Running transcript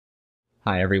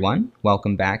Hi everyone,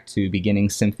 welcome back to Beginning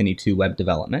Symfony 2 Web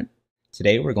Development.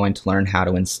 Today we're going to learn how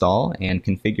to install and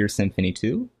configure Symfony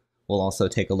 2. We'll also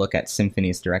take a look at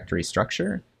Symfony's directory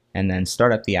structure and then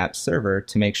start up the app server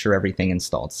to make sure everything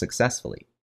installed successfully.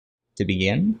 To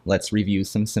begin, let's review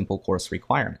some simple course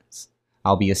requirements.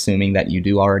 I'll be assuming that you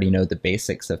do already know the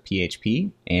basics of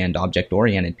PHP and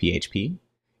object-oriented PHP.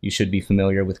 You should be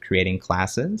familiar with creating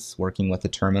classes, working with a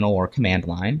terminal or command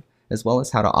line, as well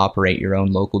as how to operate your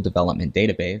own local development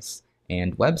database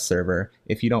and web server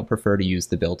if you don't prefer to use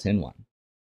the built-in one.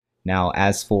 Now,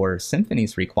 as for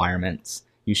Symfony's requirements,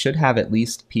 you should have at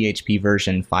least PHP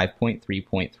version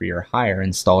 5.3.3 or higher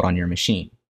installed on your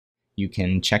machine. You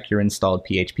can check your installed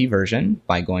PHP version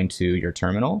by going to your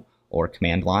terminal or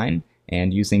command line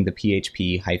and using the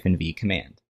php-v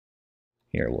command.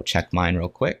 Here, we'll check mine real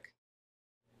quick.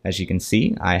 As you can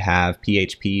see, I have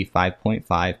PHP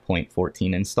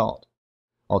 5.5.14 installed.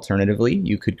 Alternatively,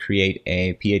 you could create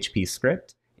a PHP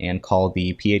script and call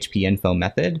the PHP info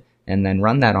method and then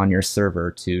run that on your server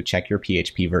to check your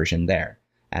PHP version there,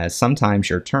 as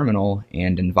sometimes your terminal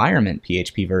and environment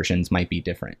PHP versions might be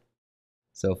different.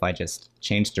 So if I just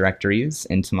change directories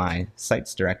into my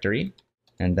sites directory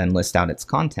and then list out its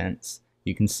contents,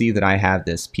 you can see that I have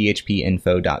this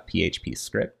phpinfo.php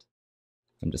script.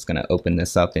 I'm just going to open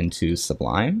this up into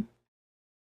Sublime.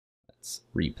 Let's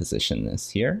reposition this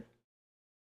here.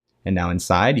 And now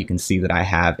inside, you can see that I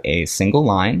have a single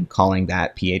line calling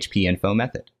that PHP info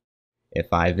method.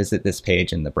 If I visit this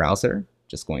page in the browser,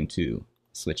 just going to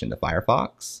switch into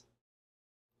Firefox.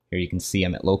 Here you can see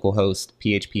I'm at localhost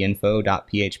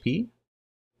phpinfo.php.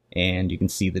 And you can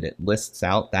see that it lists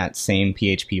out that same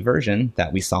PHP version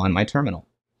that we saw in my terminal,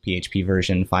 PHP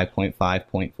version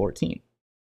 5.5.14.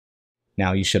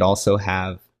 Now you should also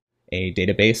have a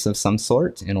database of some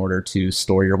sort in order to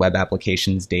store your web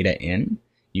application's data in.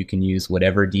 You can use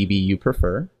whatever DB you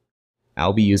prefer.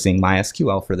 I'll be using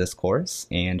MySQL for this course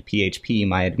and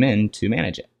phpMyAdmin to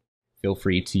manage it. Feel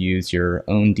free to use your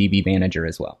own DB manager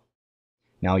as well.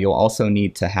 Now you'll also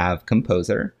need to have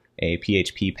Composer, a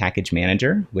PHP package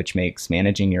manager, which makes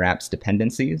managing your app's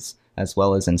dependencies as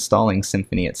well as installing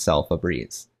Symfony itself a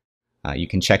breeze. You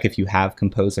can check if you have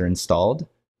Composer installed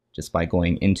just by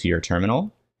going into your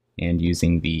terminal and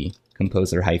using the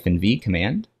composer-v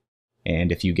command.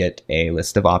 And if you get a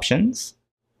list of options,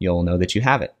 you'll know that you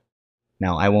have it.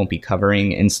 Now, I won't be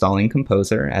covering installing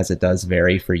Composer as it does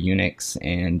vary for Unix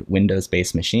and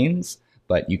Windows-based machines,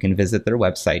 but you can visit their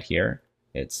website here.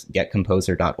 It's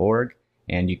getcomposer.org,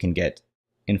 and you can get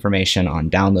information on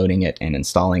downloading it and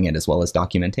installing it as well as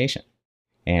documentation.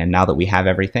 And now that we have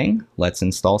everything, let's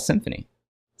install Symfony.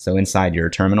 So inside your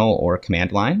terminal or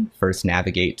command line, first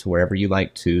navigate to wherever you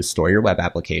like to store your web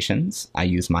applications. I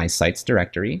use my sites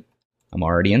directory. I'm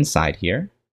already inside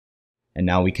here. And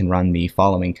now we can run the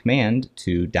following command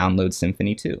to download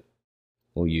Symfony 2.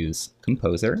 We'll use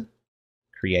Composer,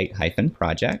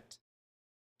 create-project,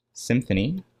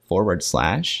 Symfony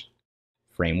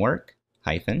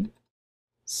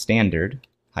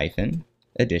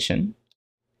 /framework-standard-edition.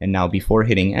 And now before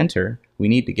hitting enter, we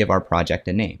need to give our project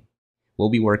a name. We'll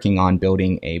be working on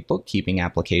building a bookkeeping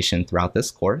application throughout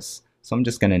this course, so I'm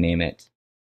just going to name it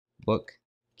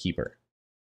Bookkeeper.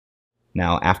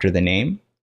 Now, after the name,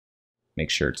 make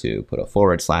sure to put a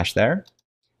 / there.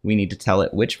 We need to tell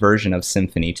it which version of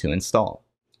Symfony to install.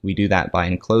 We do that by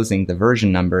enclosing the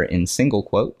version number in single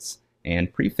quotes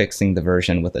and prefixing the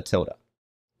version with a tilde.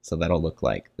 So that'll look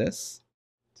like this,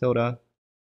 tilde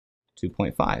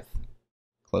 2.5,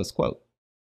 close quote.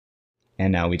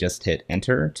 And now we just hit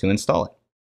enter to install it.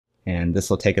 And this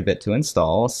will take a bit to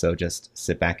install, so just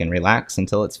sit back and relax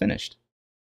until it's finished.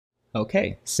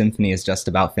 Okay, Symfony is just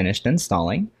about finished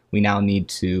installing. We now need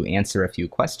to answer a few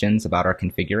questions about our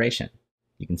configuration.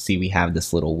 You can see we have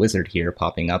this little wizard here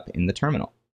popping up in the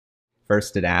terminal.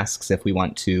 First, it asks if we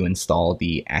want to install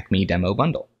the Acme demo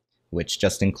bundle, which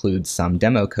just includes some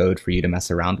demo code for you to mess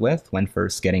around with when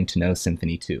first getting to know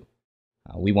Symfony 2.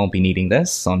 We won't be needing this,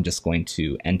 so I'm just going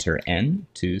to enter N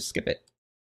to skip it.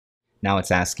 Now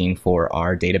it's asking for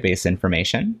our database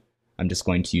information. I'm just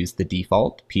going to use the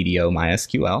default PDO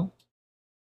MySQL.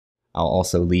 I'll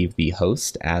also leave the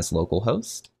host as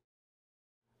localhost.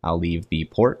 I'll leave the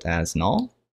port as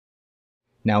null.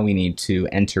 Now we need to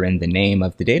enter in the name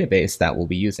of the database that we'll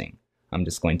be using. I'm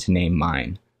just going to name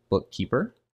mine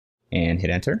Bookkeeper and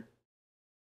hit enter.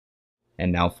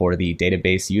 And now for the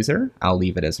database user, I'll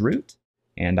leave it as root.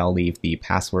 And I'll leave the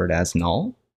password as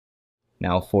null.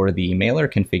 Now for the mailer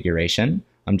configuration,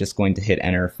 I'm just going to hit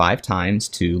enter 5 times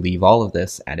to leave all of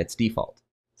this at its default.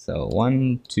 So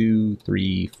 1, 2,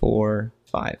 3, 4,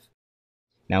 5.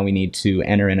 Now we need to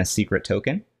enter in a secret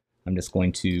token. I'm just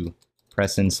going to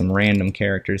press in some random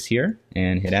characters here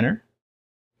and hit enter.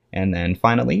 And then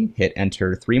finally hit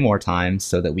enter 3 more times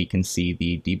so that we can see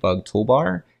the debug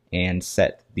toolbar and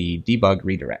set the debug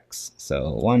redirects.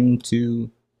 So 1, 2,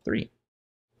 3.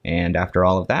 And after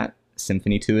all of that,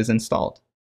 Symfony 2 is installed.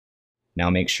 Now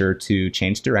make sure to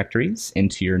change directories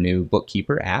into your new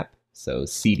Bookkeeper app. So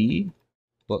cd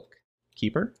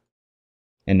Bookkeeper.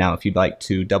 And now if you'd like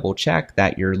to double check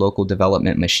that your local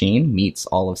development machine meets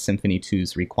all of Symfony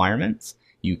 2's requirements,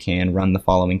 you can run the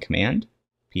following command: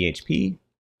 php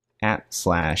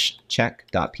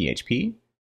app/check.php.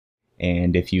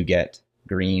 And if you get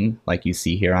green like you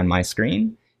see here on my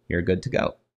screen, you're good to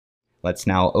go. Let's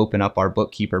now open up our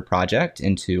Bookkeeper project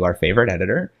into our favorite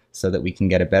editor so that we can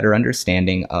get a better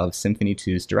understanding of Symfony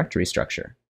 2's directory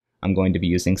structure. I'm going to be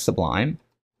using Sublime,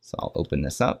 so I'll open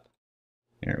this up.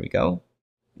 There we go.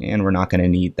 And we're not going to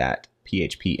need that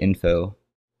PHP info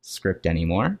script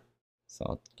anymore, so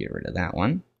I'll get rid of that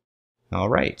one. All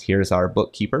right, here's our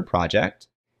Bookkeeper project.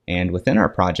 And within our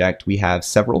project, we have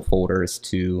several folders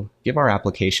to give our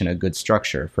application a good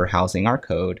structure for housing our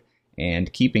code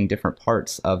and keeping different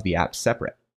parts of the app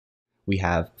separate. We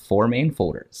have 4 main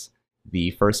folders.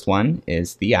 The first one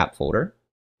is the app folder,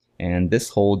 and this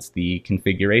holds the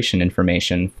configuration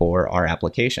information for our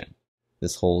application.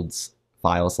 This holds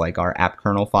files like our app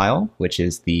kernel file, which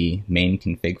is the main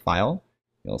config file.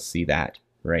 You'll see that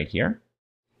right here.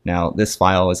 Now, this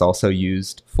file is also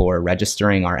used for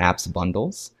registering our app's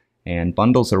bundles, and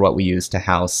bundles are what we use to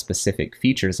house specific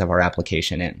features of our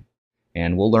application in.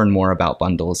 And we'll learn more about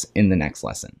bundles in the next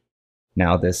lesson.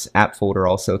 Now, this app folder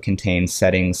also contains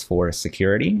settings for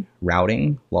security,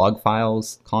 routing, log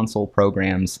files, console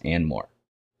programs, and more.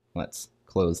 Let's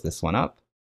close this one up.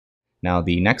 Now,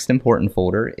 the next important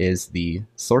folder is the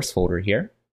source folder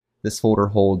here. This folder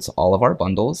holds all of our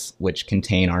bundles, which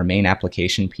contain our main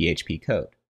application PHP code.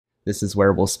 This is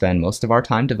where we'll spend most of our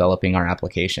time developing our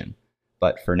application.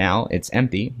 But for now, it's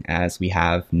empty as we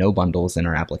have no bundles in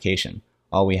our application.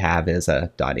 All we have is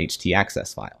a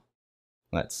 .htaccess file.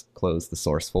 Let's close the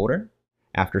source folder.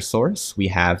 After source, we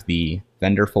have the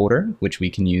vendor folder, which we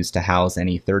can use to house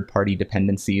any third-party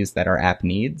dependencies that our app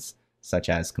needs, such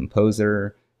as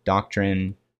Composer,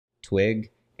 Doctrine, Twig,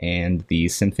 and the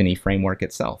Symfony framework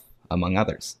itself, among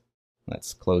others.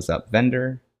 Let's close up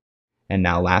vendor. And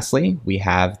now lastly, we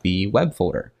have the web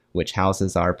folder, which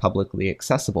houses our publicly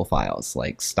accessible files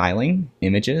like styling,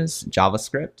 images,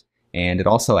 JavaScript, and it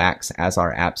also acts as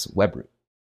our app's web root.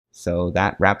 So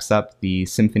that wraps up the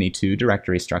Symfony 2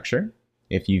 directory structure.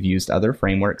 If you've used other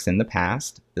frameworks in the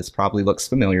past, this probably looks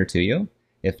familiar to you.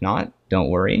 If not, don't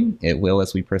worry, it will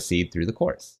as we proceed through the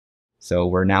course. So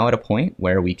we're now at a point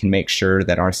where we can make sure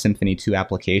that our Symfony 2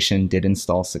 application did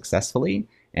install successfully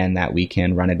and that we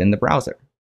can run it in the browser.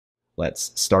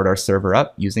 Let's start our server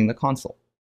up using the console.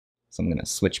 So I'm going to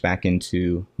switch back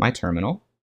into my terminal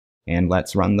and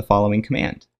let's run the following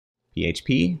command: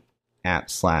 php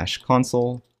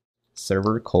app/console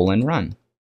server:run.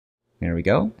 There we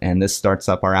go. And this starts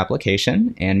up our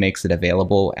application and makes it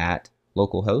available at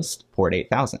localhost port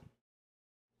 8000.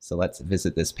 So let's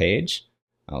visit this page.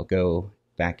 I'll go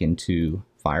back into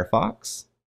Firefox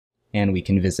and we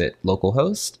can visit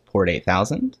localhost port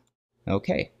 8000.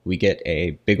 Okay, we get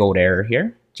a big old error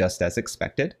here, just as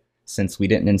expected. Since we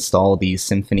didn't install the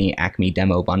Symfony Acme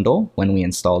demo bundle when we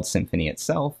installed Symfony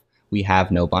itself, we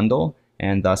have no bundle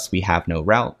and thus we have no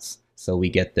routes. So we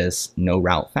get this no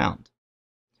route found.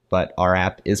 But our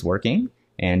app is working,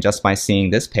 and just by seeing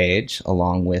this page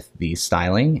along with the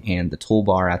styling and the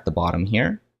toolbar at the bottom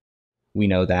here, we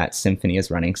know that Symfony is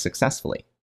running successfully.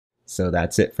 So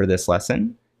that's it for this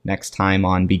lesson. Next time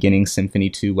on Beginning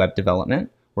Symfony 2 Web Development,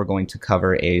 we're going to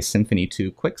cover a Symfony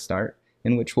 2 Quick Start,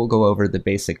 in which we'll go over the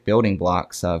basic building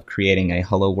blocks of creating a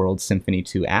Hello World Symfony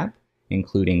 2 app,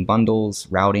 including bundles,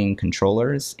 routing,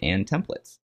 controllers, and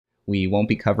templates. We won't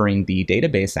be covering the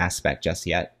database aspect just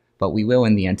yet, but we will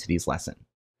in the entities lesson.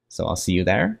 So I'll see you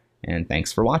there, and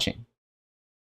thanks for watching.